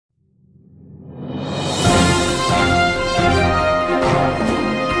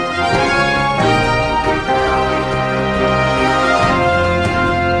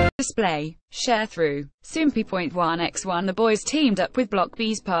display. Sharethrough. Soompi.1x1 The Boyz teamed up with Block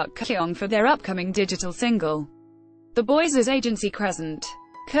B Park Kyung for their upcoming digital single. The Boyz' agency Crescent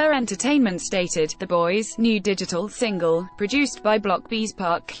Kerr Entertainment stated, "The Boyz' new digital single, produced by Block B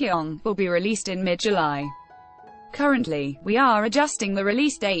Park Kyung, will be released in mid-July. Currently, we are adjusting the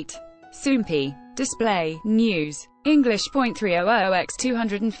release date." Soompi. Display. News.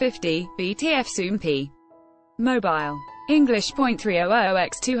 English.300x250, BTF Soompi. Mobile.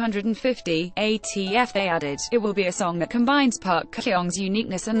 English.300x250, ATF. They added, "It will be a song that combines Park Kyung's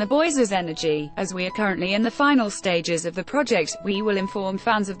uniqueness and the Boyz' energy. As we are currently in the final stages of the project, we will inform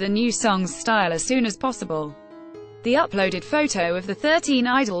fans of the new song's style as soon as possible." The uploaded photo of the 13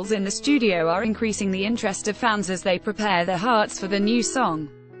 idols in the studio are increasing the interest of fans as they prepare their hearts for the new song.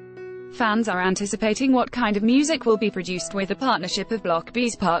 Fans are anticipating what kind of music will be produced with the partnership of Block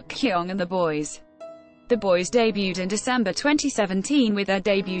B Park Kyung and The Boyz. The Boyz debuted in December 2017 with their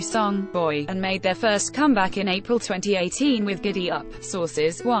debut song, Boy, and made their first comeback in April 2018 with Giddy Up.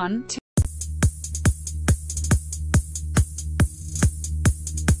 Sources: 1, 2